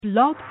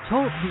Blog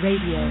Talk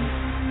Radio.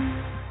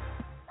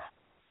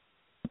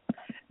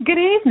 Good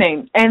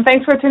evening, and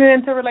thanks for tuning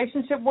in to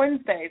Relationship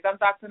Wednesdays. I'm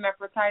Dr.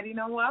 Nefertiti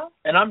Noel.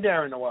 And I'm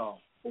Darren Noel.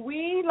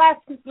 We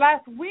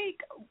last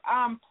week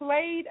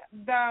played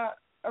the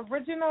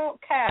original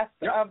cast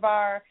of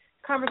our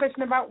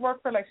conversation about work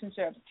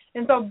relationships.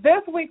 And so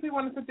this week we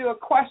wanted to do a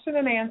question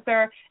and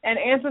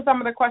answer some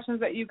of the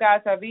questions that you guys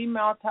have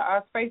emailed to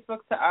us, Facebook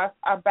to us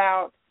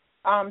about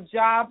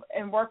job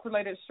and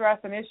work-related stress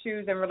and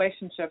issues and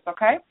relationships,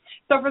 okay?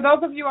 So for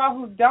those of you all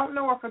who don't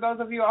know, or for those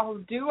of you all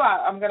who do,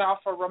 I'm going to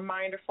offer a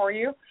reminder for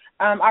you.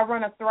 I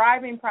run a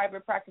thriving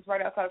private practice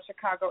right outside of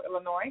Chicago,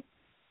 Illinois,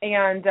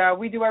 and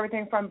we do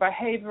everything from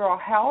behavioral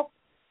health,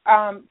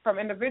 from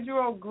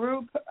individual,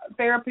 group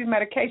therapy,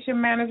 medication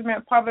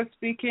management, public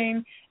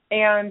speaking,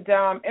 and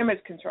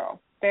image control.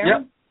 Darren?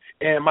 Yep.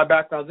 And my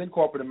background's in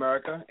corporate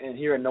America, and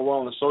here at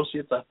Noel &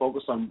 Associates, I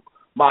focus on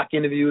mock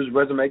interviews,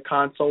 resume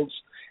consults,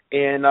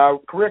 and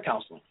career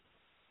counseling.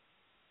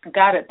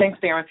 Got it. Thanks,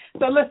 Darren.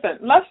 So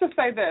listen, let's just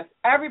say this.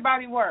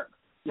 Everybody works,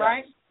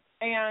 right?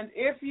 And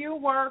if you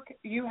work,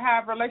 you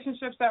have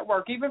relationships at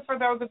work. Even for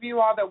those of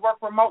you all that work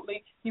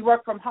remotely, you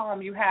work from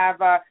home. You have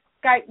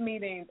Skype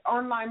meetings,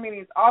 online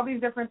meetings, all these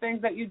different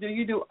things that you do.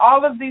 You do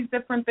all of these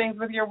different things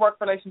with your work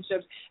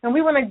relationships. And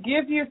we want to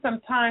give you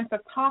some time to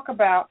talk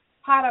about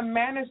how to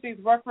manage these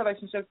work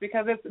relationships,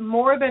 because it's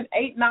more than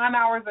 8-9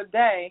 hours a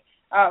day,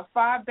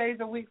 5 days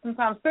a week,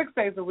 sometimes 6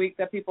 days a week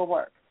that people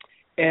work.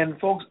 And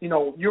folks, you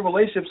know, your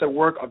relationships at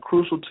work are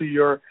crucial to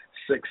your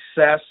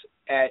success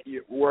at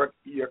your work,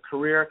 your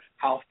career,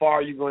 how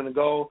far you're going to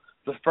go.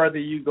 The further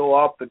you go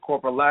up the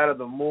corporate ladder,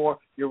 the more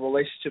your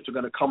relationships are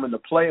going to come into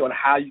play on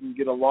how you can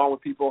get along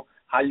with people,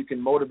 how you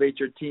can motivate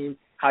your team,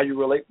 how you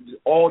relate to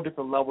all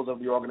different levels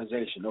of your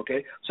organization,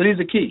 okay? So these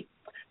are key.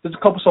 There's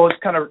a couple, so let's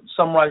kind of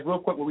summarize real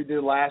quick what we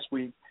did last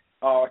week,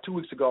 2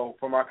 weeks ago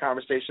from our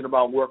conversation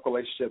about work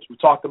relationships. We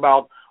talked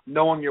about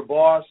knowing your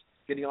boss,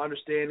 getting an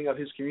understanding of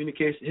his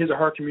or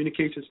her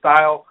communication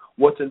style,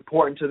 what's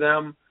important to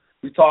them.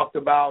 We talked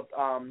about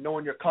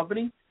knowing your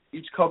company.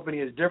 Each company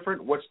is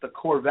different. What's the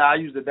core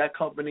values that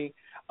company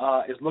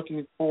is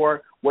looking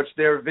for? What's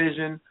their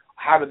vision?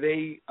 How do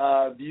they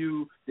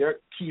view their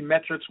key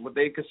metrics, what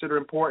they consider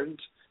important?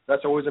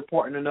 That's always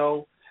important to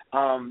know.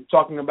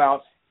 Talking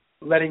about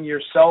letting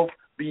yourself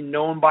be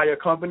known by your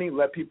company.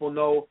 Let people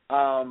know,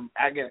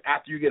 again,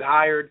 after you get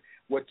hired,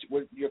 what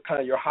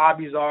your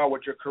hobbies are,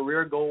 what your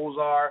career goals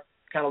are,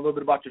 kind of a little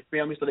bit about your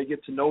family so they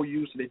get to know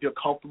you, so they feel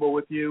comfortable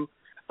with you.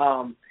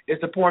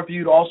 It's important for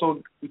you to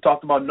also, we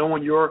talked about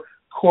knowing your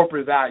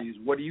corporate values.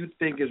 What do you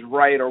think is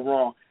right or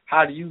wrong?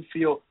 How do you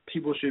feel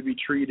people should be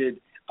treated?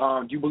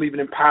 Do you believe in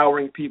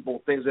empowering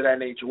people, things of that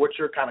nature? What's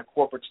your kind of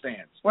corporate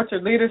stance? What's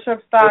your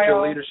leadership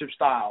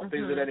style?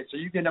 Things of that nature. So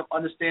you get an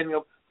understanding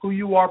of who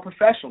you are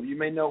professionally. You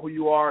may know who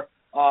you are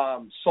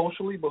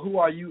socially, but who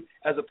are you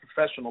as a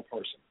professional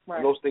person?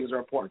 Right. Those things are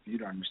important for you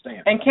to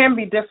understand. And can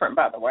be different,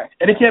 by the way.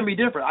 And it can be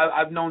different.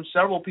 I've known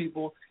several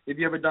people, if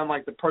you ever done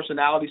like the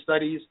personality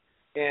studies,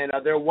 and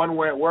they're one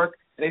way at work,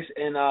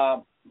 and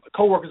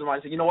coworkers of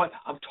mine say, you know what,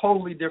 I'm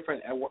totally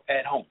different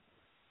at home.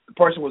 The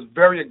person was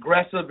very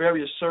aggressive,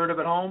 very assertive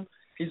at home.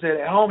 He said,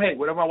 at home, hey,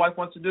 whatever my wife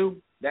wants to do,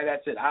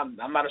 that's it. I'm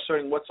not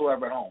asserting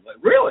whatsoever at home.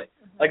 Like, really?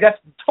 Like, that's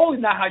totally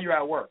not how you're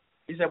at work.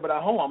 He said, but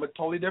at home, I'm a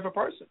totally different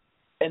person.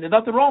 And there's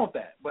nothing wrong with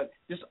that, but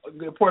just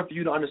important for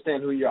you to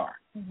understand who you are,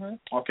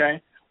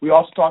 okay? We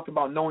also talked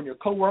about knowing your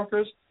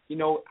coworkers. You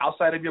know,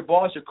 outside of your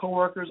boss, your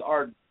coworkers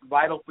are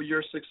vital for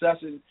your success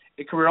in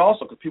career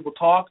also, because people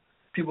talk,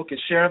 people can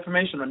share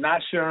information or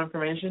not share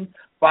information,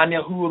 finding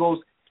out who those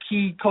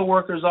key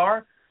coworkers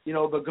are, you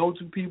know, the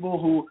go-to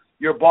people who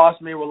your boss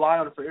may rely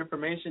on for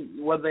information,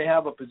 whether they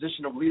have a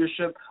position of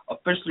leadership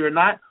officially or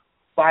not,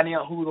 finding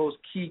out who those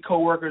key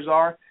coworkers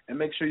are and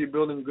make sure you're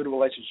building good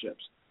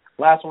relationships.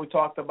 Last one we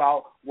talked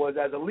about was,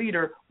 as a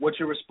leader, what's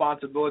your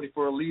responsibility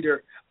for a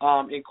leader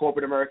in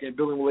corporate America and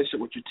building a relationship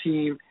with your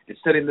team and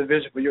setting the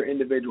vision for your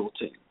individual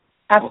team.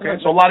 Absolutely.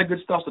 Okay, so a lot of good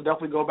stuff, so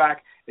definitely go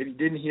back. If you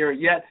didn't hear it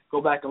yet, go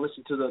back and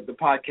listen to the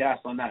podcast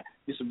on that.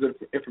 Get some good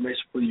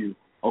information for you,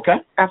 okay?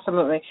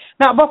 Absolutely.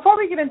 Now, before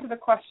we get into the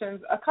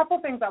questions, a couple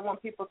things I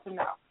want people to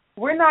know.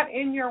 We're not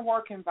in your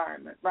work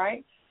environment,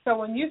 right? So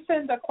when you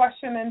send a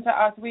question in to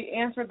us, we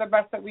answer the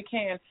best that we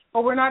can,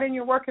 but we're not in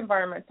your work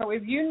environment. So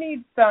if you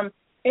need some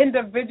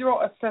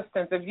individual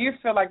assistance, if you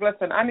feel like,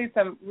 listen, I need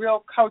some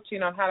real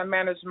coaching on how to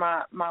manage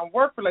my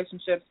work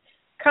relationships,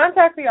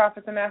 contact the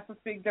office and ask to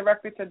speak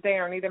directly to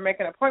Darren. Either make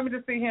an appointment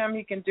to see him,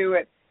 he can do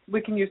it. We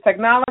can use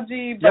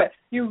technology, but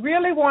you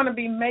really want to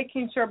be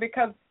making sure,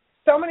 because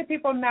so many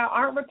people now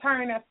aren't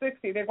retiring at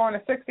 60. They're going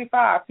to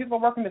 65. People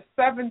are working to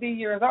 70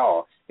 years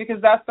old because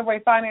that's the way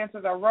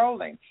finances are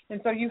rolling.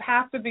 And so you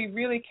have to be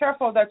really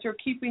careful that you're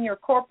keeping your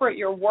corporate,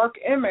 your work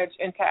image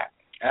intact.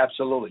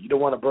 Absolutely. You don't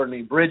want to burn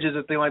any bridges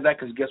and things like that,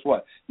 because guess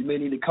what? You may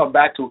need to come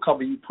back to a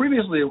company you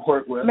previously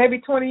worked with. Maybe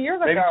 20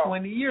 years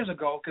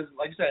ago, because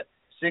like you said,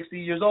 60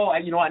 years old, I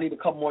need a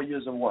couple more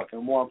years of work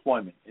and more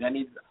employment, and I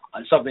need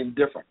something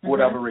different for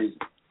whatever reason.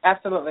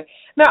 Absolutely.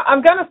 Now,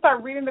 I'm going to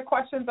start reading the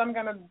questions.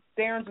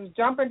 Darren, just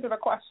jump into the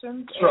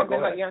questions sure, and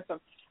then let you answer them.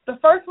 The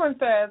first one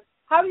says,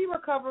 how do you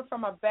recover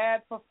from a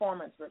bad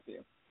performance review?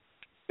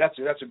 That's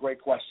a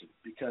great question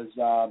because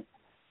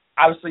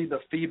obviously the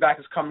feedback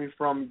is coming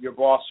from your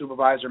boss,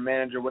 supervisor,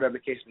 manager, whatever the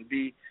case may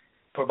be,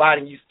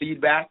 providing you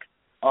feedback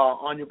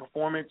on your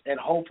performance. And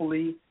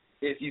hopefully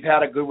if you've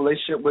had a good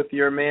relationship with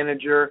your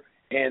manager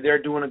and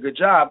they're doing a good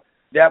job,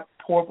 that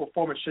poor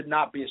performance should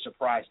not be a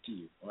surprise to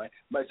you. Right?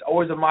 But it's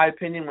always, in my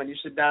opinion, when you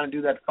sit down and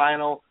do that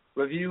final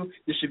review,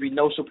 there should be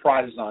no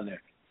surprises on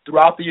there.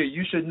 Throughout the year,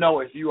 you should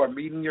know if you are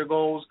meeting your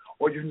goals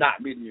or you're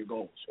not meeting your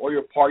goals, or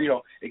you're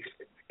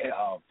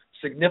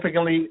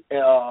significantly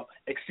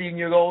exceeding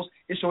your goals.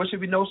 So it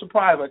should be no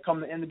surprise when it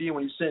comes to the end of the year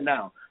when you sit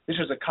down. This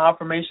is a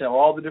confirmation of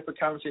all the different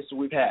conversations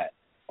we've had.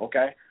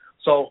 Okay,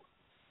 so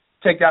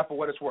take that for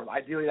what it's worth.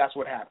 Ideally, that's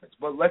what happens.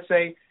 But let's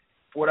say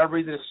for whatever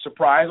reason it's a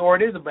surprise, or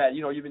it is a bad.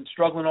 You've been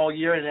struggling all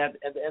year, and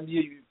at the end of the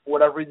year, you, for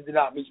whatever reason, did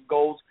not meet your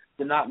goals,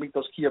 did not meet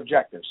those key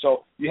objectives.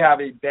 So you have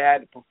a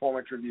bad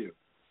performance review.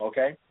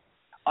 Okay.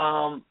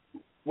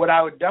 What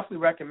I would definitely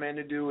recommend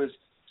to do is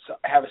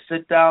have a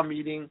sit-down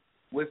meeting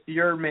with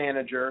your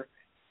manager,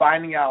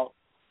 finding out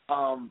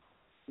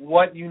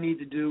what you need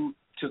to do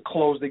to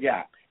close the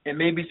gap, and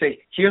maybe say,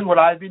 here's what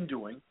I've been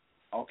doing.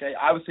 Okay,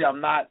 obviously I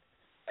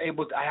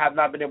have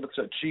not been able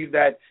to achieve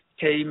that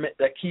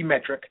key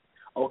metric.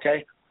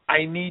 Okay,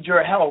 I need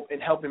your help in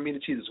helping me to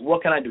achieve this.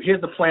 What can I do? Here's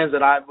the plans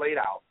that I've laid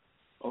out.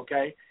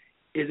 Okay,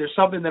 is there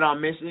something that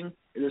I'm missing?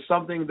 Is there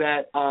something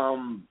that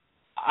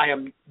I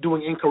am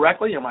doing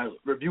incorrectly? Am I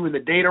reviewing the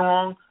data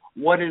wrong?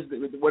 What is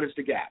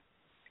the gap?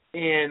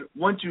 And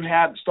once you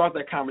start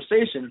that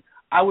conversation,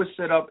 I would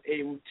set up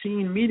a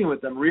routine meeting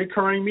with them,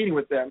 recurring meeting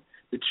with them,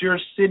 that you're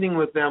sitting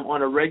with them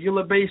on a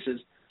regular basis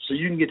so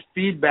you can get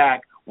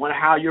feedback on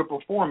how you're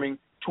performing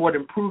toward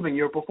improving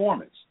your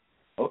performance.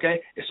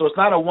 Okay? So it's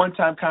not a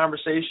one-time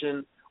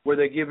conversation where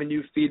they're giving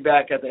you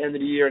feedback at the end of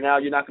the year. Now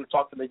you're not going to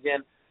talk to them again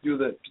through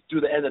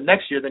the end of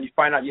next year. Then you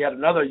find out you had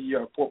another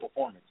year of poor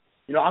performance.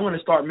 I'm going to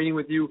start meeting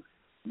with you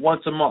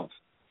once a month,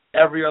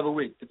 every other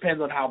week,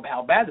 depends on how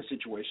bad the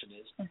situation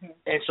is. Mm-hmm.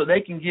 And so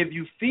they can give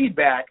you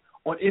feedback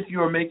on if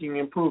you are making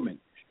improvement.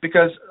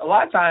 Because a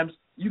lot of times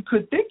you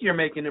could think you're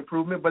making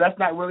improvement, but that's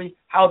not really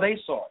how they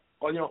saw it.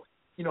 Or,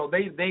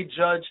 they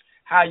judge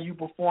how you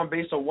perform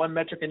based on one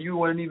metric, and you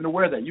weren't even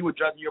aware of that. You were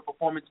judging your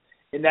performance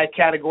in that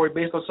category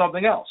based on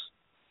something else.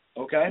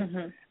 Okay?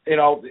 Mm-hmm.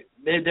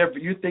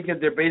 You thinking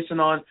they're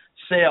basing on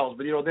sales,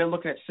 but, they're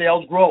looking at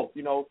sales growth.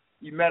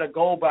 You met a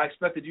goal, but I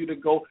expected you to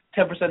go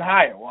 10%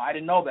 higher. Well, I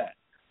didn't know that.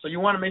 So you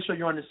want to make sure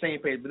you're on the same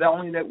page. But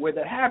where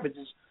that happens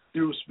is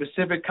through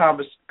specific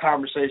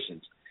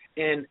conversations.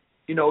 And,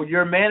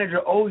 your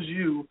manager owes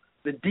you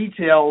the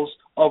details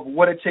of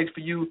what it takes for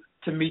you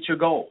to meet your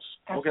goals.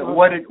 Absolutely.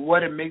 Okay,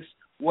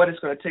 what it's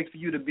going to take for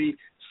you to be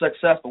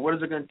successful. What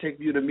is it going to take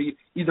for you to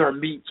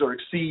meets or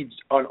exceeds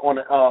on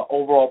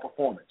overall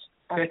performance.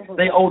 Okay?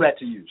 They owe that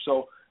to you.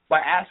 So by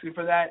asking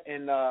for that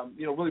and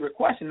really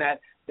requesting that,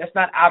 that's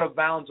not out of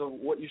bounds of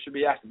what you should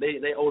be asking.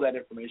 They owe that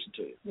information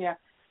to you. Yeah.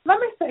 Let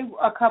me say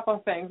a couple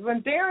of things.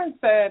 When Darren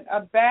said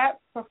a bad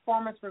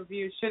performance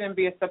review shouldn't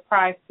be a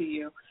surprise to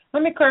you,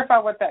 let me clarify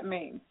what that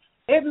means.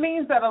 It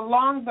means that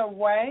along the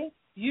way,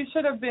 you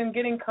should have been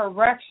getting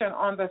correction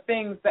on the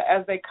things that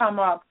as they come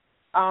up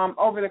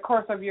over the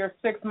course of your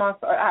 6 months.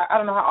 I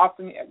don't know how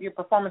often your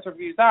performance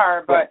reviews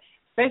are, but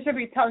they should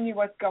be telling you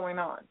what's going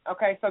on,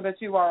 okay, so that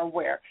you are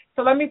aware.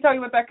 So let me tell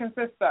you what that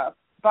consists of.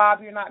 Bob,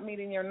 you're not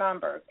meeting your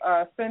numbers.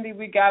 Cindy,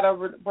 we got a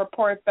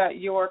report that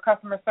your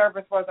customer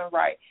service wasn't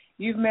right.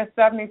 You've missed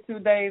 72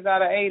 days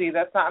out of 80.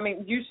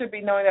 You should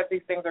be knowing that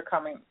these things are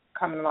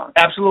coming along.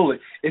 Absolutely.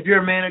 If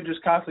your manager's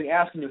constantly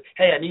asking you,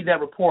 hey, I need that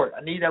report,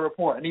 and he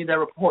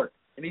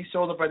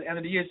shows up at the end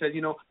of the year and says,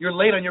 you're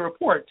late on your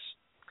reports,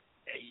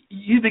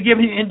 you either give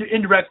me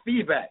indirect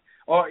feedback,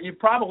 or you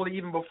probably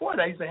even before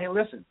that, you say, hey,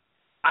 listen,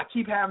 I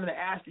keep having to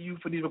ask you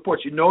for these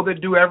reports. They're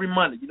due every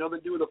Monday. They're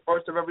due the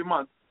first of every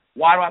month.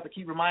 Why do I have to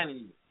keep reminding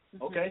you?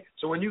 Okay? Mm-hmm.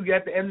 So when you get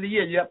at the end of the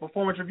year, you have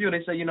performance review,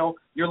 they say,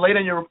 you're late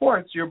on your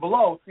reports, you're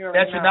below.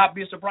 That should not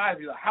be a surprise.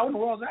 You're like, how in the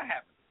world does that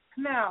happen?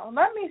 Now,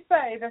 let me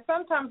say that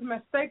sometimes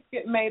mistakes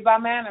get made by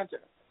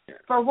managers.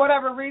 For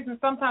whatever reason,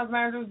 sometimes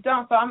managers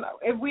don't. So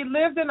if we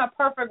lived in a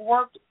perfect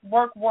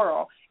work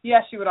world,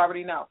 yes, you would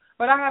already know.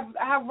 But I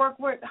have worked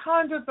with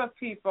hundreds of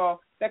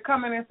people that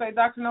come in and say,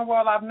 Dr.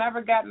 Noel, I've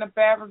never gotten a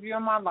bad review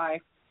in my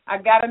life. I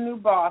got a new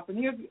boss, and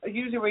here's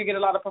usually where you get a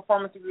lot of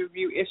performance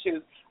review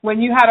issues. When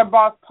you had a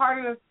boss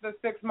part of the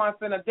 6 months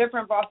and a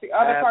different boss the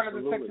other part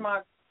of the 6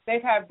 months,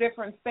 they've had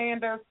different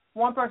standards.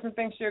 One person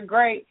thinks you're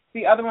great,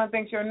 the other one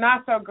thinks you're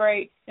not so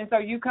great, and so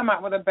you come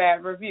out with a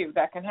bad review.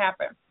 That can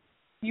happen.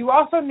 You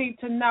also need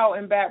to know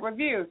in bad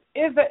reviews,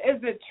 is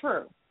it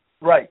true?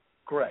 Right,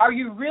 correct. Are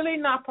you really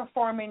not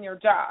performing your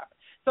job?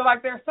 So,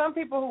 there are some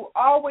people who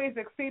always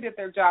exceeded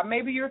their job.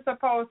 Maybe you're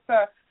supposed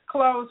to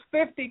close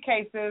 50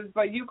 cases,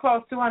 but you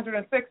closed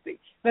 260.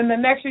 Then the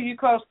next year you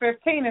close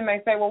 15, and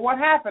they say, well, what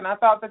happened? I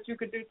thought that you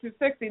could do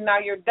 260. Now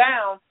you're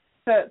down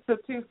to to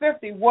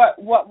 250,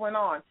 what went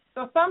on.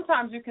 So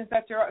sometimes you can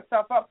set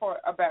yourself up for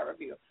a bad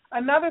review.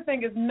 Another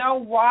thing is know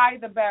why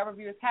the bad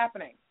review is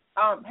happening.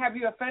 Have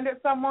you offended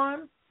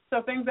someone?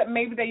 So things that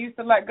maybe they used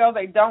to let go,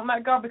 they don't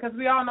let go, because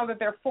we all know that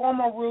there are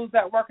formal rules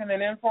at work and then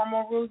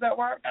informal rules at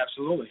work.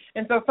 Absolutely.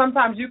 And so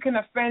sometimes you can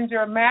offend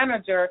your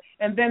manager,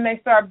 and then they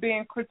start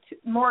being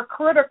more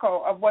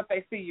critical of what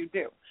they see you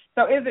do.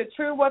 So is it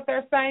true what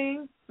they're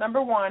saying?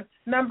 Number one.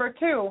 Number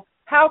two,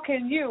 how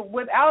can you,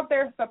 without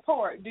their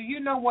support, do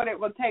you know what it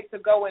would take to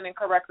go in and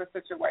correct the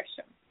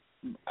situation?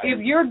 If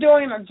you're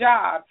doing a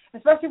job,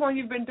 especially when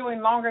you've been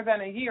doing longer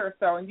than a year or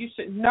so, and you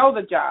should know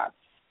the job,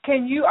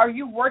 are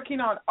you working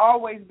on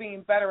always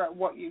being better at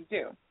what you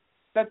do?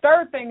 The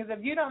third thing is,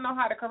 if you don't know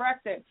how to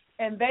correct it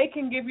and they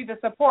can give you the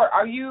support,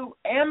 are you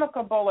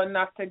amicable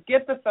enough to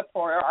get the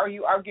support, or are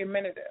you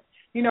argumentative?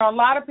 You know, a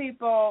lot of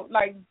people,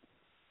 like,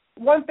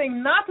 one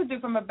thing not to do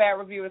from a bad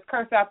review is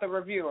curse out the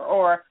reviewer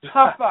or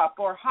huff up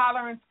or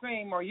holler and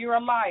scream or you're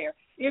a liar.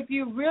 If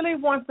you really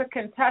want to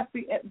contest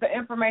the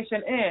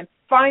information in,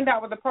 find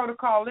out what the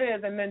protocol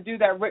is and then do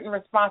that written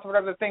response,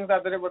 whatever the things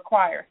are that it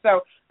requires.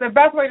 So the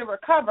best way to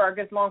recover, I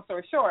guess, long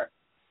story short,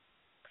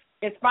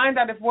 is find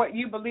out if what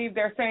you believe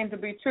they're saying to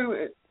be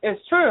true is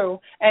true,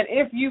 and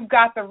if you've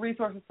got the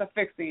resources to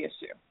fix the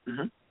issue.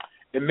 Mm-hmm.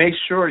 And make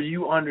sure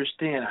you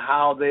understand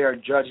how they are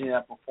judging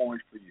that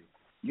performance for you.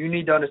 You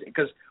need to understand,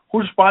 because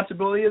whose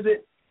responsibility is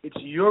it? It's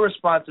your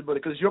responsibility,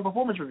 because it's your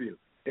performance review.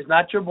 It's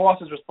not your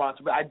boss's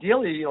responsibility.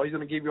 Ideally, you know, he's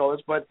going to give you all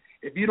this, but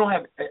if you don't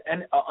have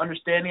an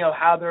understanding of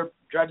how they're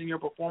judging your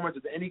performance,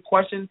 if there's any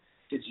question,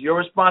 it's your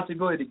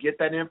responsibility to get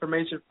that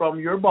information from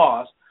your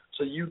boss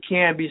so you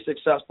can be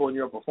successful in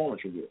your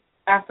performance review.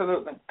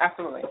 Absolutely,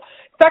 absolutely.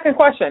 Second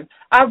question.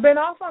 I've been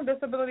off on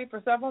disability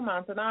for several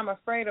months, and I'm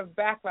afraid of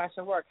backlash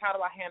at work. How do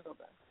I handle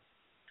this?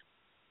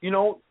 You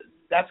know,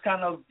 that's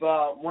kind of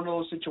one of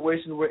those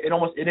situations where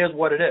it is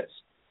what it is,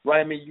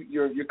 right? I mean,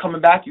 you're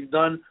coming back. You've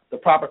done the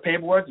proper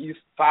paperwork. You've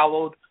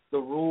followed the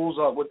rules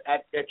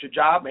at your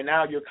job, and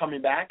now you're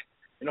coming back.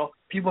 You know,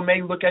 people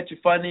may look at you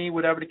funny,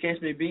 whatever the case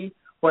may be,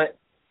 but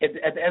at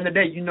the end of the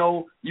day, you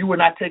know, you were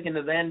not taking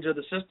advantage of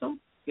the system.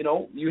 You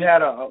know, you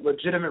had a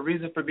legitimate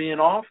reason for being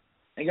off,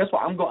 and guess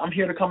what? I'm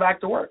here to come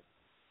back to work,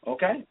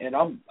 okay? And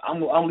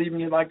I'm leaving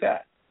you like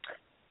that.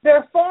 There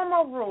are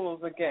formal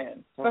rules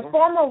again. The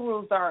formal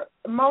rules are,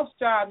 most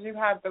jobs you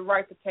have the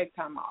right to take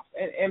time off,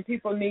 and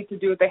people need to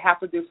do what they have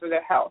to do for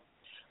their health.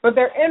 But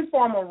they're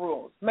informal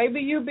rules. Maybe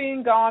you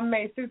being gone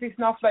made Susie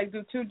Snowflake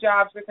do 2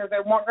 jobs because they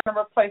weren't going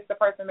to replace the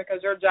person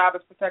because your job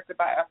is protected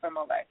by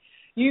FMLA.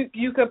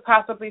 You could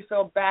possibly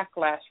feel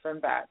backlash from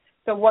that.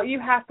 So what you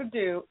have to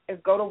do is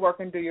go to work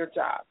and do your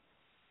job.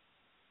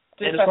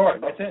 And it's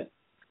hard. That's it.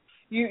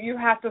 You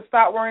have to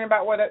stop worrying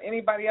about what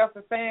anybody else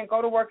is saying.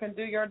 Go to work and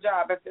do your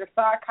job. If there's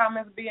side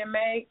comments being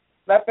made,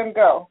 let them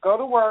go. Go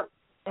to work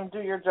and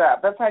do your job.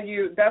 That's how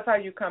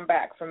you come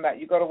back from that.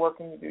 You go to work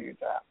and you do your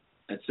job.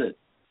 That's it.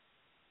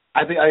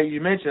 I think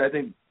you mentioned. I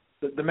think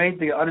the main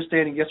thing,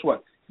 understanding. Guess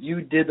what? You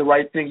did the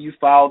right thing. You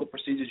followed the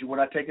procedures. You were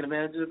not taking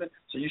advantage of it.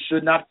 So you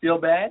should not feel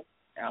bad.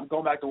 And I'm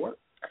going back to work.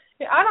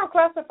 Yeah, I don't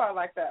classify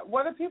like that.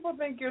 Whether people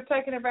think you're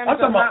taking advantage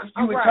of it,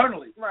 you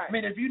internally. Right. I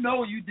mean, if you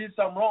know you did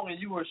something wrong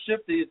and you were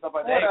shifty and stuff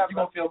like that, you're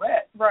going to feel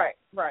bad. Right.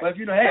 But if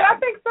you know, hey. I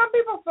think some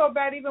people feel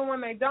bad even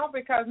when they don't,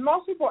 because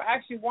most people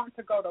actually want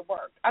to go to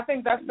work. I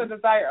think that's the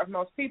desire of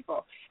most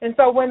people. And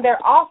so when they're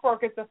off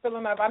work, it's a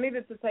feeling of, I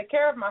needed to take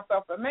care of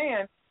myself. But,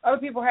 man,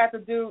 other people have to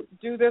do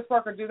this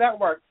work or do that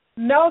work.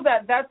 Know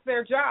that that's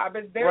their job.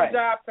 It's their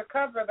job to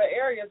cover the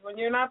areas when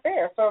you're not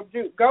there. So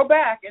go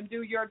back and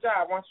do your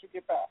job once you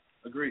get back.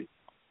 Agreed.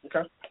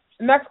 Okay.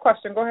 Next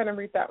question. Go ahead and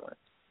read that one.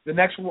 The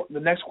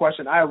next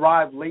question. I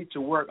arrived late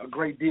to work a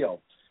great deal,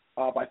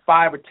 by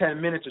 5 or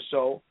 10 minutes or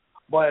so,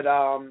 but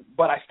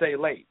I stay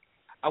late.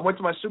 I went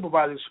to my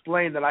supervisor to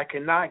explain that I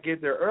cannot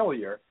get there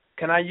earlier.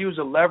 Can I use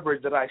a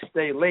leverage that I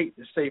stay late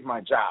to save my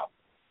job?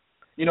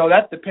 You know,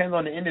 that depends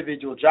on the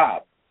individual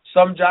job.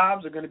 Some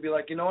jobs are going to be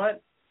like, you know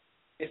what?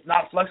 It's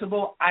not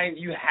flexible.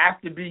 You have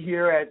to be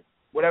here at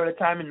whatever the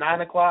time,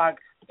 9 o'clock,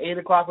 8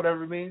 o'clock,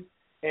 whatever it means.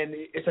 And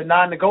it's a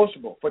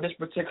non-negotiable for this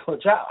particular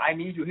job. I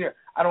need you here.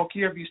 I don't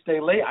care if you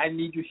stay late. I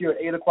need you here at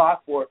 8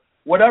 o'clock for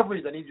whatever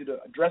reason. I need you to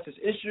address this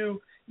issue.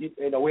 You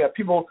know, we have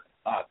people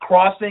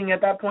crossing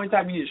at that point in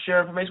time. You need to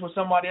share information with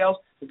somebody else.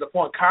 There's a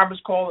phone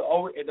conference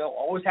call. It'll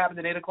always happen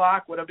at 8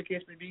 o'clock, whatever the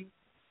case may be.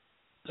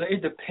 So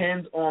it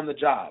depends on the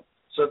job.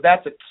 So if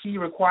that's a key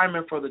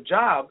requirement for the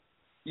job,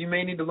 you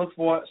may need to look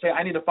for, say,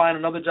 I need to find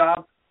another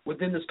job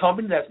within this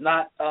company that's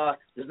not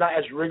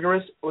as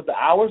rigorous with the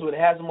hours, but it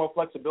has more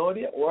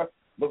flexibility, or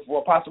look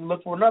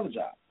for another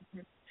job.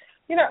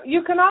 You know,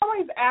 you can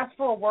always ask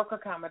for a work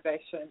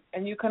accommodation,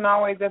 and you can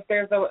always, if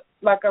there's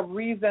a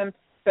reason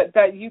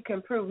that you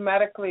can prove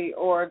medically,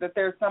 or that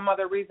there's some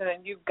other reason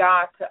and you've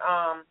got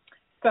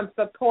some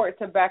support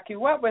to back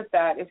you up with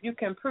that, if you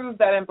can prove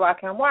that in black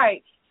and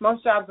white,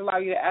 most jobs allow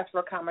you to ask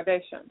for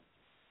accommodations.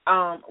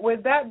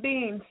 With that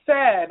being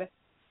said,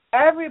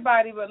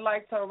 everybody would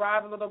like to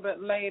arrive a little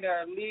bit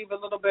later, leave a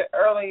little bit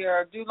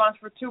earlier, do lunch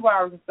for 2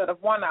 hours instead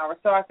of 1 hour.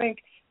 So I think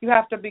you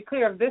have to be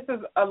clear. If this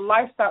is a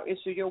lifestyle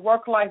issue, your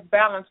work-life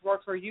balance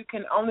works where you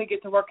can only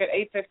get to work at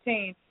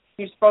 8:15,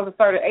 you're supposed to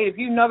start at 8. If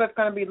you know that's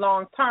going to be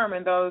long-term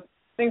and those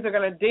things are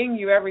going to ding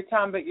you every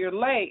time that you're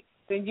late,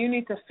 then you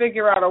need to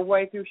figure out a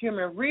way through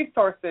human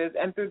resources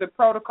and through the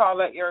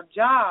protocol at your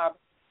job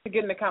to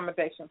get an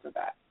accommodation for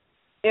that.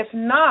 If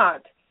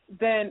not,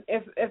 then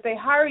if they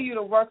hire you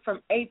to work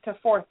from 8 to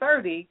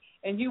 4:30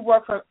 and you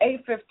work from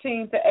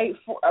 8:15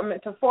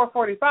 to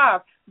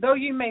 4:45, though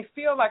you may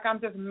feel like I'm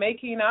just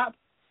making up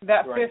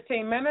that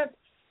 15 minutes,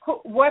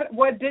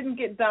 what didn't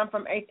get done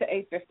from 8 to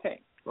 8:15?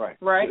 Right.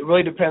 It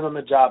really depends on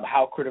the job,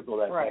 how critical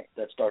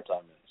that start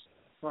time is.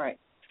 Right.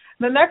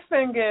 The next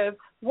thing is,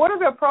 what are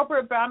the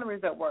appropriate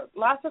boundaries at work?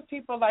 Lots of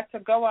people like to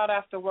go out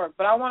after work,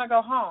 but I want to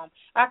go home.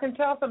 I can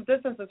tell some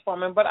distances for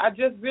me, but I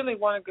just really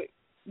want to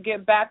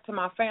get back to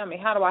my family.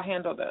 How do I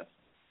handle this?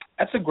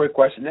 That's a great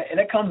question, and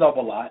it comes up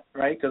a lot,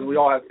 right? Because we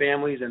all have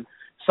families, and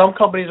some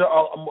companies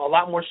are a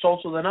lot more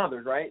social than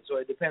others, right? So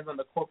it depends on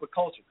the corporate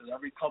culture because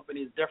every company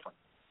is different.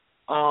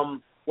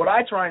 What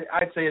I'd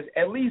say is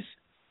at least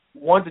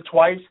once or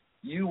twice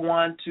you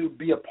want to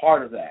be a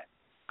part of that.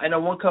 I know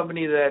one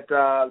company that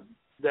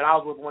I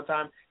was with one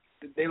time,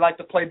 they like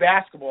to play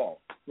basketball,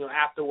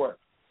 after work.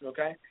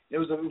 Okay, it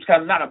was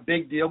kind of not a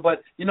big deal,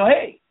 but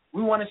hey,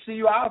 we want to see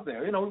you out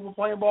there. We were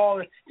playing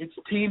ball. It's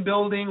team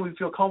building. We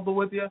feel comfortable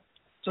with you.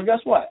 So guess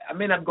what? I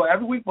may not go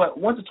every week, but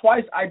once or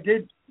twice I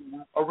did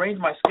arrange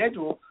my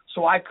schedule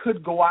so I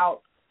could go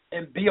out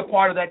and be a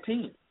part of that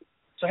team.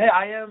 So hey,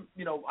 I am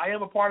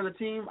a part of the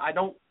team.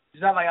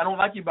 It's not like I don't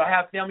like you, but I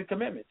have family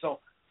commitment. So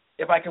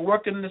if I can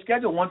work in the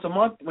schedule once a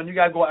month, when you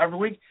guys go every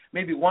week,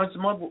 maybe once a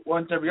month,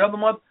 once every other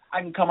month,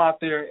 I can come out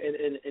there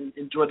and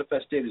enjoy the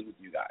festivities with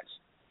you guys.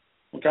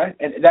 Okay,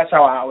 and that's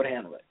how I would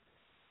handle it.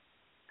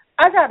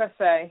 I gotta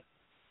say,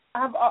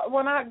 I've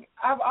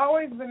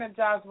always been at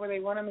jobs where they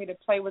wanted me to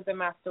play with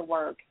them after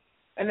work,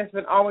 and it's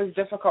been always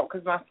difficult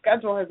because my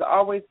schedule has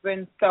always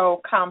been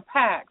so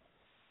compact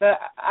that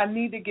I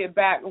need to get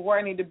back where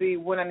I need to be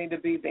when I need to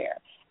be there.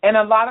 And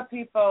a lot of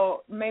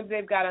people, maybe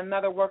they've got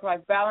another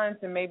work-life balance,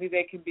 and maybe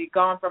they can be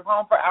gone from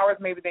home for hours.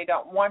 Maybe they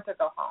don't want to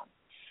go home.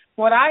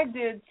 What I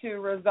did to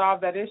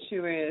resolve that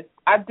issue is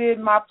I did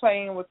my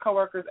playing with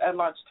coworkers at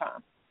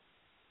lunchtime.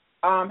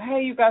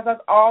 Hey, you guys,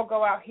 let's all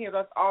go out here.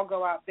 Let's all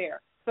go out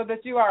there. So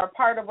that you are a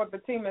part of what the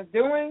team is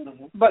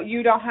doing, but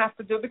you don't have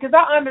to do it. Because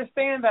I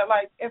understand that,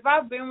 like, if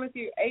I've been with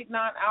you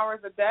 8-9 hours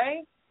a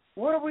day,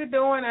 what are we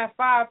doing at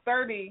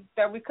 5:30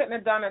 that we couldn't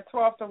have done at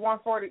 12 to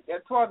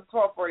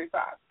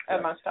 12:45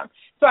 at lunchtime?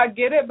 So I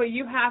get it, but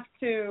you have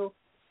to.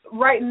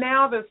 Right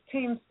now, this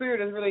team spirit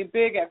is really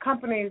big at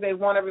companies. They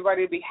want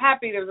everybody to be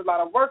happy. There's a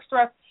lot of work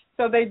stress,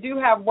 so they do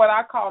have what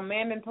I call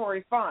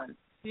mandatory fun.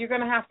 You're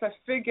going to have to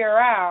figure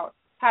out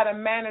how to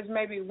manage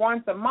maybe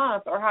once a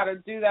month, or how to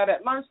do that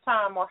at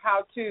lunchtime, or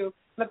how to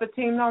let the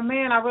team know,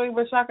 man, I really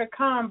wish I could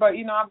come, but,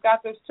 I've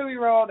got this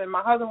 2-year-old and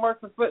my husband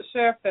works a split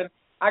shift and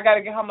I got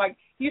to get home. Like,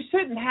 you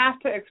shouldn't have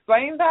to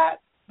explain that,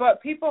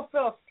 but people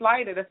feel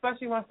slighted,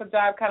 especially once the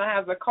job kind of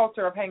has a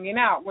culture of hanging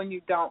out when you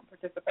don't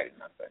participate in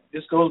those things.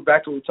 This goes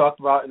back to what we talked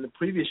about in the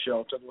previous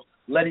show,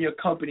 letting your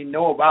company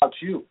know about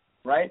you,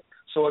 right?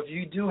 So if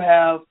you do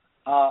have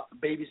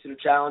babysitter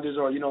challenges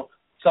or,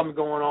 something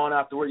going on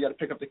after work, you got to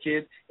pick up the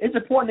kids, it's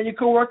important that your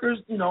coworkers,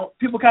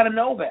 people kind of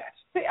know that.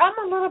 See, I'm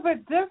a little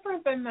bit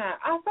different than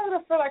that. I sort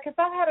of feel like if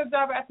I had a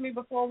job asked me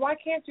before, why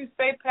can't you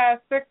stay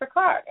past 6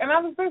 o'clock? And I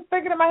was just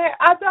thinking in my head,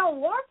 I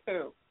don't want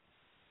to.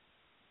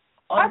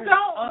 I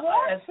don't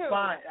want to.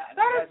 Fine.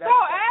 That is so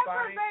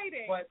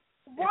aggravating.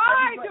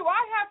 Why do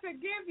I have to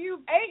give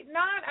you 8-9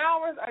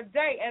 hours a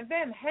day and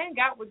then hang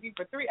out with you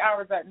for 3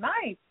 hours at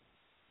night?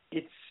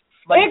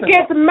 It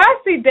gets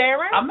messy,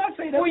 Darren. I'm not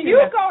saying that. When you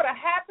go to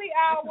happy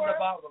hour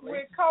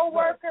with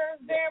coworkers,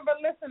 Darren, but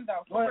listen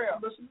though, for real.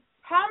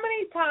 How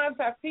many times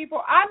have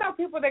people, I know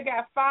people that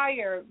got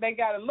fired, they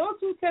got a little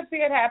too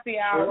tipsy at happy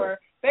hour,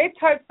 they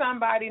touched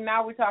somebody,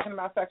 now we're talking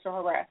about sexual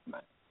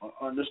harassment.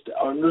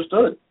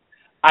 Understood.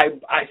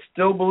 I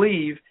still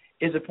believe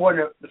it's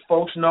important that the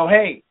folks know,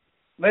 hey,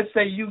 let's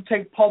say you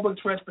take public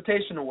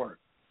transportation to work,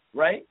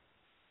 right?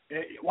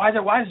 Why is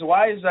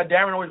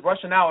Darren always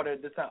rushing out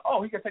at this time?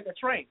 Oh, he can take a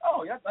train.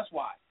 Oh, yeah, that's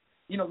why.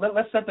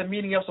 Let's set the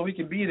meeting up so he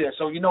can be there.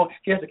 So he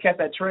has to catch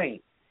that train.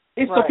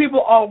 It's so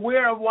people are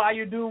aware of why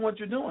you're doing what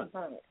you're doing.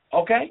 Right.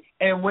 Okay,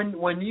 and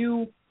when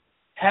you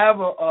have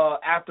a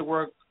after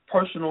work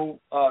personal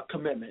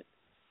commitment,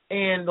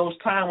 and those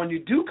times when you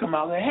do come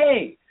out, like,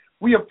 hey,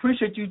 we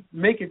appreciate you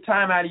making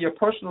time out of your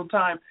personal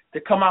time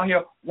to come out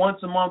here once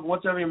a month,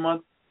 once every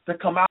month to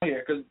come out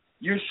here, because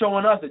you're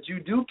showing us that you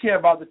do care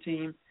about the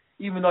team,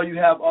 even though you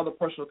have other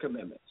personal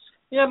commitments.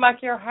 Yeah,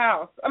 like your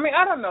house. I mean,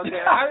 I don't know,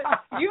 Darren.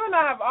 You and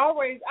I've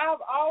always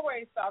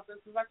thought this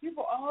was like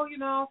people,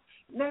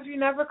 nephew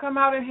never come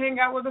out and hang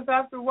out with us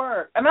after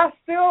work. And I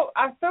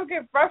still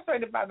get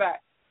frustrated by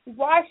that.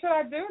 Why should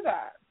I do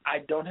that? I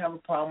don't have a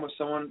problem with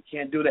someone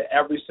can't do that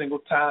every single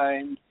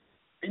time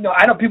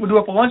I know people do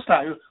it for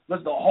lunchtime.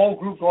 Let the whole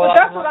group go out.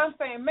 But that's what I'm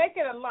saying. Make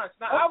it a lunch.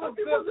 Now, I was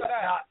good with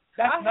that.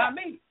 That's not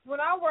me. When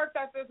I worked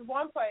at this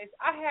one place,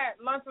 I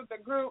had lunch with the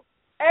group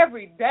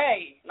every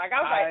day. Like,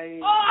 I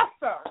was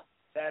awesome.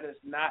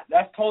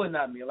 That's totally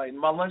not me. Like,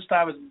 my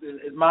lunchtime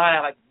is mine.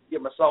 I like to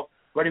get myself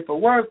ready for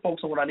work,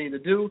 focus on what I need to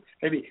do.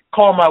 Maybe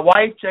call my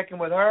wife, check in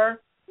with her.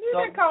 You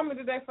didn't call me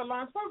today for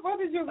lunch. What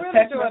did you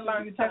really do at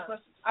lunch?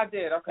 I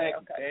did. Okay.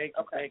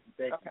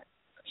 Thank you.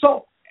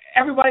 So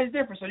everybody's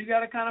different. So you got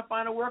to kind of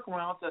find a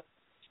workaround to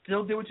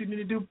still do what you need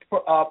to do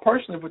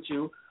personally with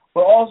you,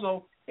 but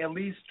also at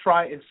least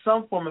try in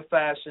some form of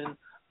fashion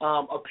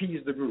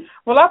appease the group.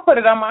 Well, I put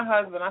it on my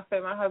husband. I say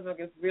my husband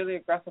gets really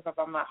aggressive if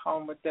I'm not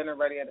home with dinner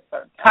ready at a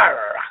certain time.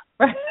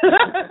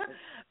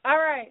 All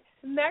right.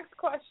 Next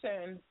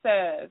question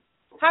says,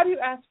 how do you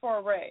ask for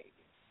a raise?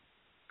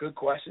 Good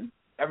question.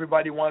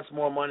 Everybody wants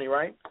more money,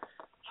 right?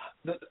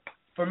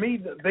 For me,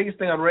 the biggest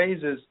thing on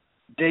raise is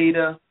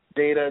data,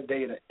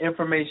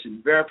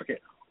 information,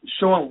 verification,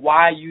 showing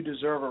why you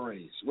deserve a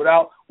raise.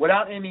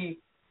 Without any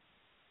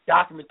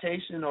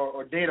documentation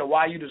or data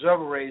why you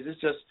deserve a raise,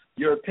 it's just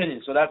your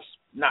opinion. So that's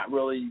not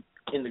really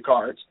in the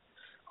cards.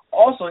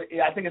 Also,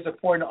 I think it's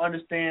important to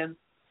understand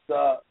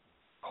the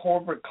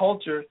corporate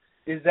culture.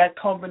 Is that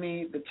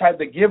company the type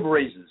that give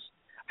raises?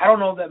 I don't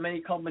know that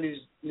many companies,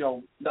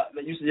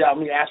 that used to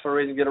ask for a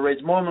raise and get a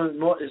raise. Most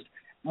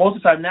of the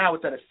time now,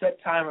 it's at a set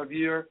time of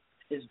year.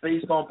 It's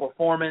based on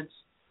performance,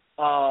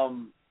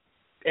 and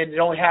it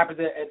only happens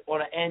on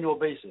an annual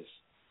basis.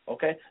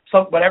 Okay,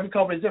 but every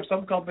company is different.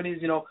 Some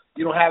companies, you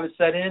don't have it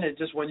set in. It's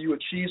just when you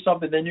achieve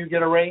something, then you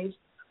get a raise.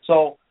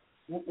 So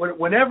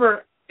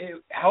however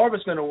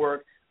it's going to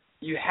work,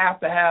 you have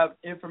to have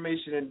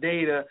information and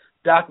data,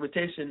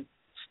 documentation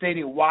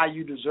stating why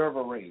you deserve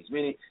a raise.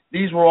 Meaning,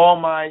 these were all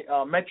my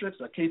metrics,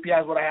 or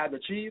KPIs, what I had to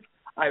achieve.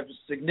 I've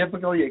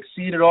significantly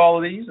exceeded all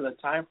of these in the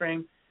time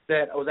frame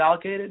that was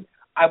allocated.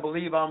 I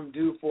believe I'm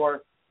due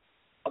for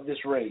this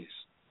raise.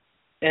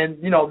 And,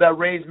 that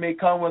raise may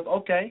come with,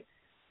 okay,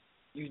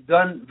 you've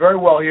done very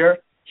well here.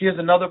 Here's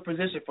another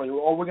position for you.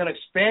 Or we're going to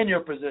expand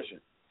your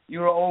position. You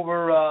were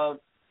over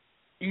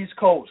East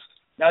Coast.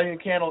 Now you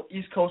can handle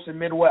East Coast and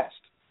Midwest.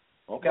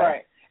 Okay?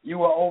 Right. You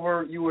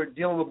were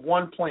dealing with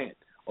one plant.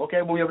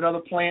 Okay, but we have another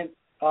plant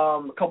a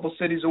couple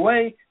cities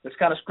away that's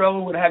kind of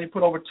struggling. We're going to have you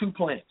put over 2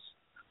 plants.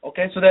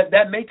 Okay, so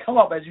that may come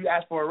up as you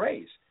ask for a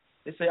raise.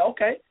 They say,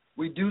 okay,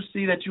 we do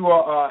see that you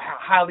are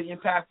highly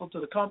impactful to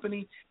the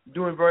company,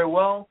 doing very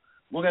well.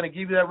 We're going to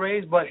give you that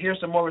raise, but here's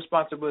some more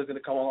responsibilities going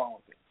to come along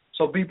with it.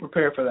 So be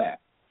prepared for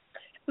that.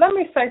 Let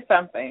me say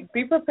something.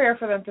 Be prepared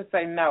for them to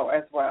say no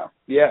as well.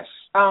 Yes.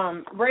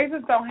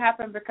 Raises don't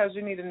happen because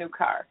you need a new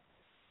car.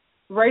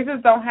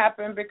 Raises don't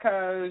happen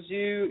because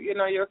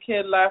your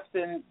kid left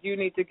and you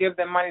need to give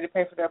them money to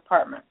pay for their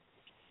apartment.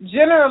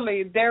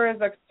 Generally, there is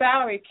a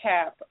salary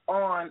cap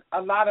on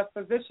a lot of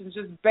positions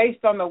just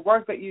based on the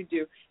work that you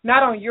do,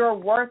 not on your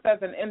worth as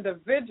an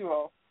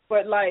individual,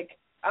 but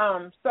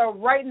so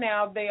right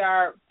now they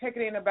are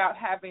picketing about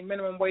having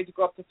minimum wage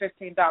go up to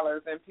 $15,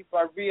 and people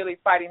are really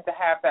fighting to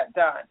have that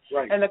done.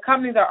 Right. And the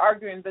companies are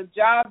arguing the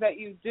job that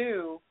you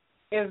do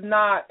is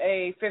not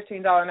a $15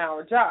 an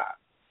hour job.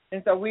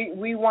 And so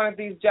we wanted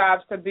these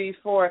jobs to be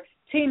for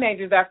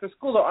teenagers after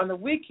school or on the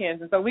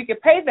weekends, and so we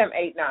could pay them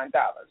 $8, $9,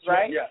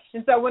 right? Yes.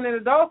 And so when an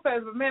adult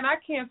says, well, man, I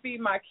can't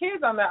feed my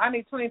kids on that, I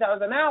need $20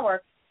 an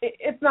hour,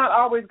 it's not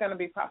always going to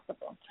be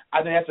possible.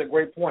 I think that's a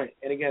great point.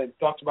 And again, it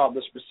talks about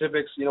the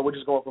specifics. We're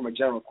just going from a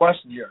general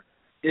question here.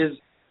 Is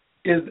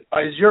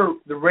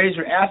the raise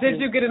you're asking?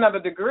 Did you get another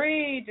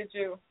degree?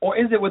 Or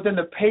is it within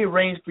the pay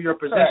range for your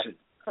position?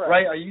 Correct.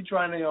 Right? Are you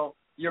trying to,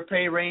 your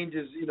pay range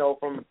is,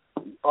 from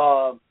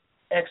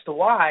X to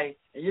Y,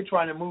 and you're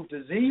trying to move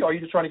to Z, or are you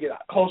just trying to get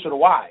closer to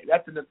Y?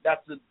 That's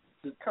the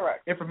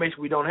correct information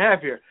we don't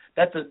have here.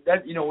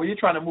 When you're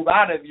trying to move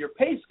out of your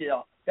pay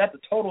scale, that's a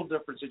total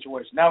different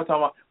situation. Now we're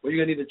talking about you're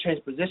going to need to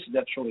change positions.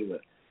 That's truly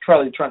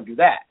trying to do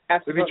that.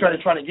 Absolutely. If you're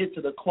trying to get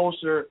to the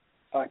closer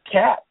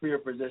cap for your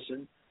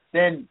position,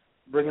 then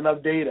bringing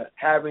up data,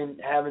 having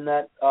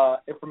that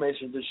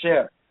information to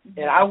share,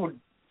 and I would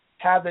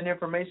have that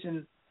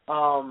information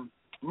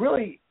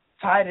really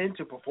tied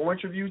into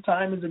performance review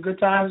time is a good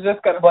time. I was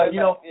just going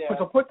to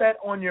so put that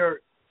on your,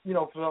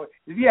 so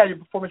if you had your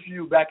performance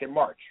review back in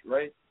March,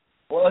 right?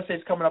 Well, let's say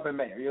it's coming up in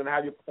May. You're going to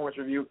have your performance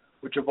review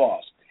with your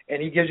boss,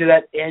 and he gives you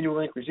that annual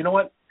increase. You know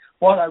what?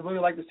 Boss, I'd really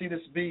like to see this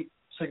be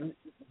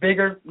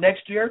bigger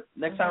next year,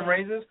 next time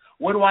raises.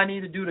 What do I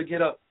need to do to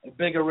get a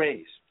bigger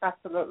raise?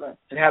 Absolutely.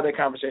 And have that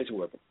conversation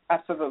with him.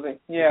 Absolutely.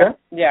 Yeah. Okay?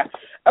 Yeah.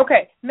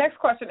 Okay, next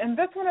question. And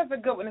this one is a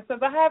good one. It says,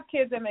 I have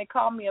kids and they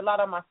call me a lot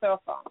on my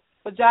cell phone.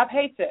 The job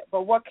hates it,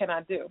 but what can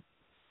I do?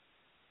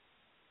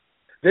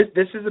 This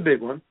is a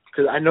big one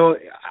because I know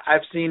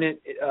I've seen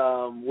it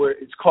where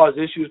it's caused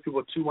issues. People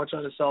are too much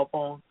on the cell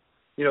phone.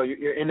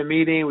 You're in a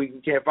meeting, we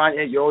can't find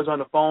you. You're always on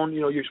the phone.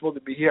 You're supposed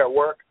to be here at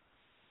work.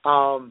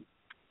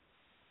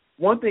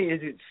 One thing is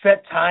it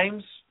set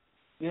times,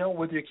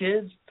 with your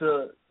kids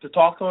to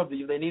talk to them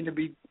if they need to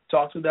be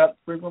talked to that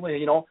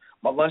frequently.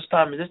 my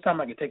lunchtime is this time.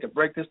 I can take a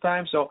break this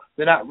time. So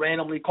they're not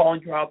randomly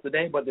calling you out the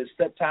day, but there's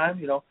set time.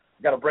 You know,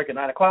 I got a break at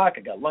 9 o'clock.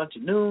 I got lunch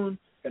at noon,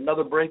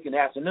 another break in the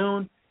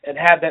afternoon, and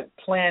have that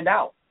planned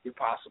out if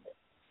possible.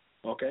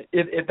 Okay,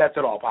 if that's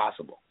at all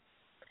possible.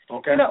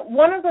 Okay. You know,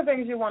 one of the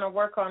things you want to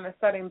work on is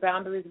setting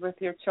boundaries with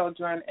your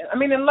children. I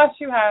mean, unless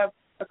you have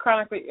a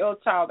chronically ill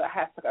child that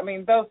has to, I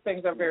mean, those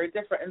things are very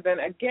different. And then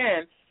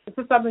again, this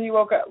is something you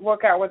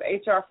work out with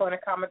HR for an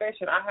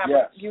accommodation.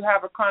 You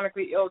have a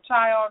chronically ill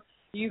child.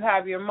 You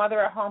have your mother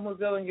at home who's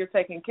ill and you're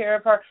taking care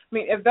of her. I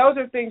mean, if those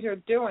are things you're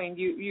doing,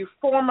 you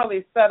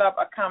formally set up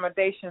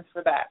accommodations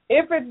for that.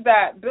 If it's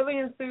that Billy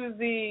and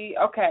Susie,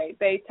 okay,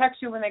 they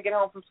text you when they get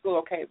home from school,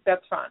 okay,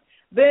 that's fine.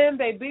 Then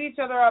they beat each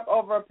other up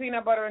over a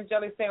peanut butter and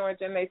jelly sandwich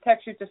and they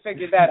text you to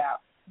figure that out.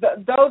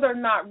 Those are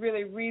not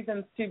really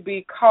reasons to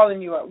be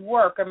calling you at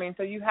work. I mean,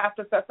 so you have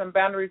to set some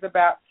boundaries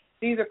about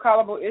these are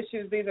callable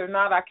issues. These are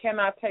not. I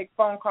cannot take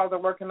phone calls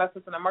at work unless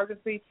it's an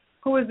emergency.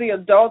 Who is the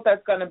adult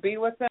that's going to be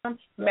with them?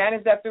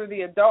 Manage that through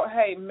the adult.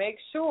 Hey, make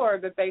sure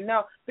that they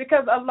know.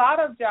 Because a lot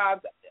of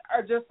jobs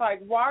are just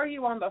like, why are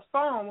you on the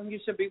phone when you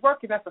should be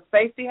working? That's a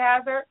safety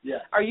hazard. Yeah.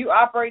 Are you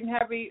operating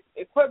heavy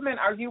equipment?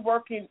 Are you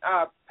working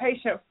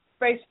patient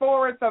face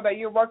forward so that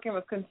you're working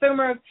with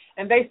consumers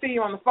and they see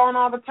you on the phone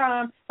all the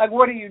time? Like,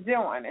 what are you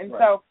doing? And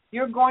so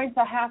you're going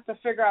to have to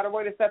figure out a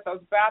way to set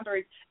those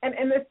boundaries. And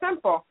it's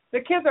simple. The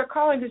kids are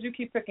calling because you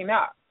keep picking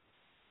up.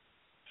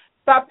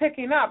 Stop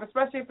picking up,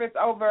 especially if it's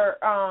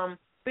over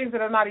things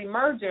that are not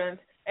emergent,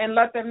 and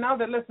let them know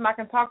that, listen, I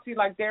can talk to you,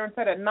 like Darren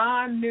said, at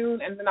 9,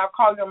 noon, and then I'll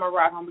call you on my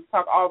ride home. We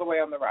talk all the way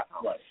on the ride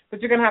home. Right. But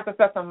you're going to have to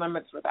set some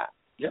limits for that.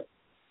 Yep.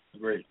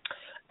 Agreed.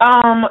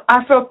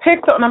 I feel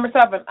picked on, number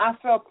 7, I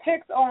feel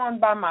picked on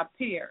by my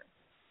peers.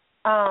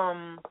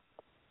 I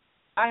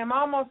am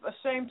almost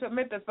ashamed to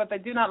admit this, but they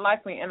do not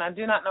like me, and I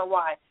do not know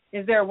why.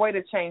 Is there a way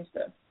to change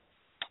this?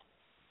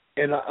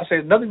 And I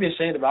say nothing to be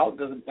ashamed about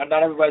because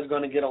not everybody's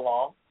going to get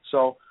along.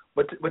 So,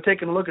 but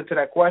taking a look into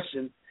that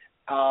question,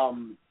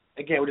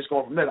 again, we're just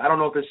going from there. I don't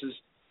know if this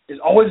is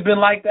always been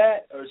like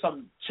that or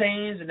something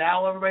changed and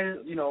now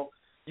everybody, you know,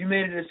 you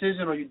made a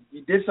decision or you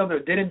did something or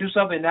didn't do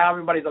something and now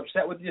everybody's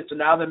upset with you, so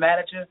now they're mad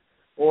at you.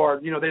 Or,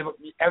 you know,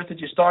 ever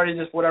since you started,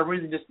 just for whatever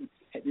reason, just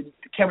the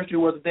chemistry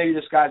wasn't there, you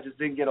guys just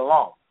didn't get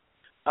along.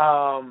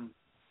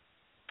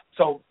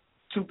 So,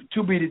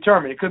 to be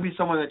determined. It could be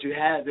someone that you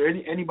have. Is there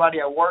anybody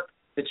at work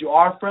that you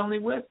are friendly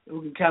with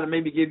who can kind of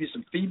maybe give you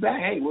some feedback?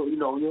 Hey, well, you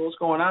know what's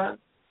going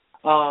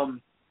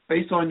on?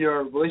 Based on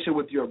your relationship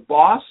with your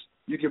boss,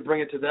 you can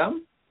bring it to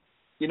them.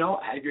 You know,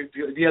 if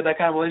you have that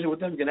kind of relationship with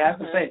them, you can ask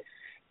them, say,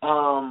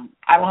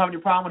 I don't have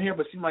any problem here,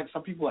 but it seems like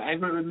some people are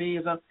angry with me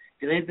or something.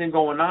 Is anything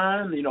going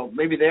on? You know,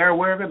 maybe they're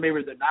aware of it,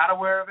 maybe they're not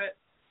aware of it.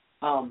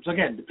 So,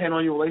 again, depending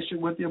on your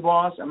relationship with your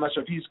boss, I'm not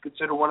sure if he's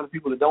considered one of the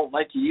people that don't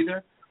like you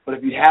either, but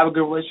if you have a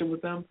good relationship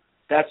with them,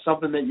 that's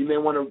something that you may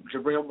want to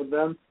bring up with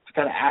them, to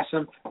kind of ask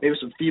them maybe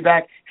some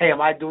feedback. Hey,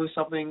 am I doing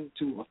something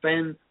to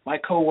offend my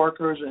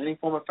coworkers in any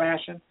form or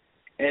fashion?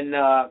 And,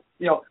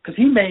 you know, because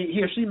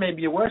he or she may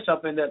be aware of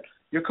something that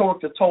your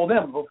coworker told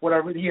them, but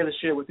whatever he had to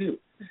share with you.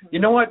 Mm-hmm. You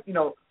know what? You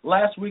know,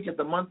 last week at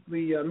the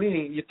monthly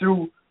meeting, you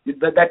threw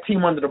that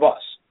team under the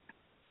bus.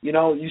 You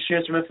know, you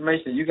shared some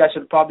information that you guys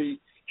should probably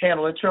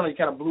handle internally. You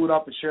kind of blew it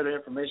up and shared the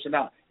information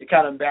out. It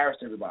kind of embarrassed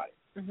everybody.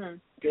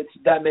 Mm-hmm.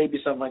 That may be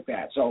something like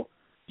that. So,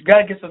 you got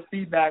to get some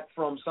feedback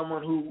from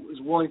someone who is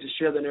willing to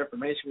share that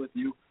information with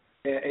you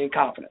in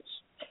confidence.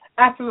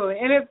 Absolutely,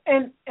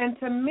 and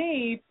to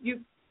me,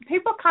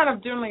 people kind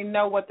of generally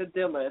know what the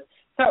deal is.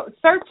 So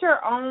search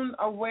your own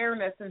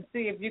awareness and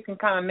see if you can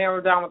kind of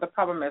narrow down what the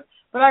problem is.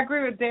 But I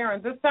agree with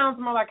Darren. This sounds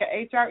more like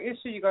an HR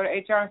issue. You go to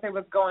HR and say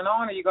what's going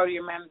on, or you go to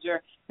your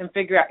manager and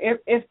figure out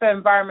if the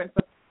environment's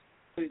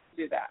to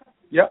do that.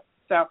 Yep.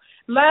 So,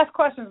 last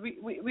question.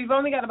 We've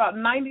only got about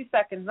 90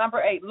 seconds. Number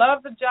 8,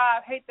 love the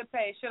job, hate the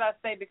pay. Should I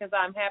stay because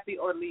I'm happy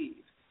or leave?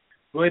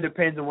 Really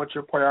depends on what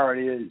your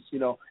priority is. You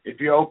know,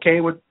 if you're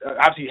okay with,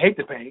 obviously you hate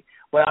the pay,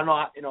 but I don't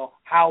know, you know,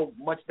 how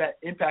much that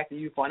impacted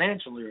you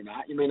financially or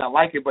not. You may not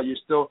like it, but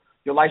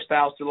your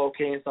lifestyle's still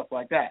okay and stuff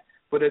like that.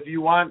 But if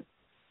you want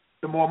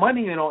the more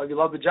money, you know, if you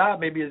love the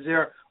job, maybe is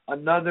there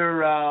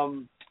another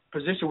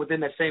position within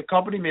that same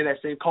company, maybe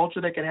that same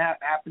culture that can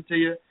happen to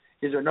you?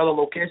 Is there another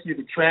location you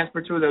can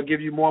transfer to that'll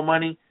give you more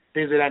money?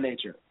 Things of that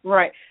nature.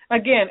 Right.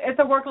 Again, it's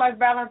a work-life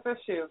balance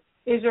issue.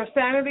 Is your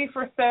sanity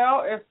for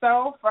sale? If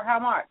so, for how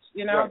much?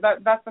 You know,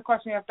 right. That's the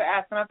question you have to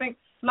ask. And I think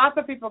lots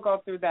of people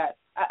go through that.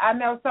 I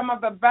know some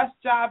of the best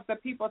jobs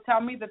that people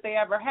tell me that they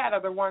ever had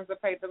are the ones that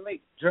paid the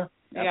least. Sure.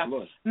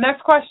 Absolutely. Yeah.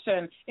 Next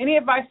question. Any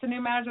advice to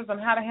new managers on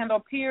how to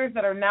handle peers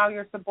that are now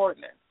your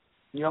subordinates?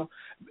 You know,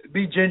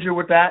 be ginger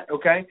with that,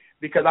 okay?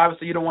 Because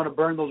obviously you don't want to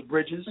burn those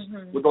bridges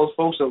with those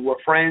folks that were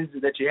friends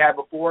that you had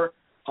before,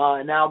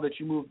 and now that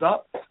you moved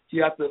up,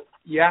 you have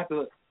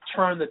to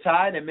turn the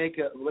tide and make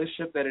a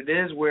relationship that it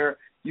is where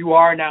you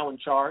are now in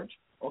charge,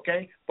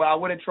 okay? But I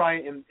wouldn't try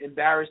and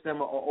embarrass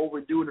them or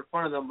overdo it in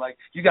front of them. Like,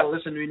 you got to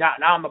listen to me now.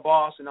 Now I'm the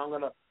boss, and I'm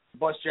going to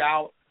bust you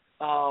out.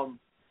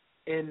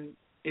 And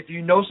if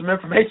you know some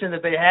information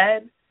that they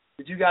had,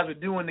 that you guys are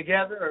doing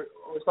together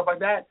or stuff like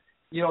that,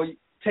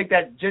 take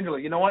that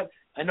gingerly. You know what?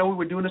 I know we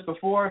were doing this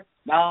before.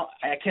 Now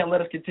I can't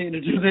let us continue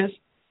to do this.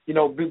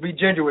 Be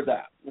ginger with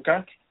that. Okay?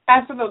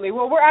 Absolutely.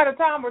 Well, we're out of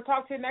time. We'll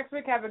talk to you next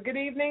week. Have a good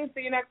evening.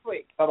 See you next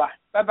week. Bye-bye.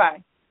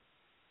 Bye-bye.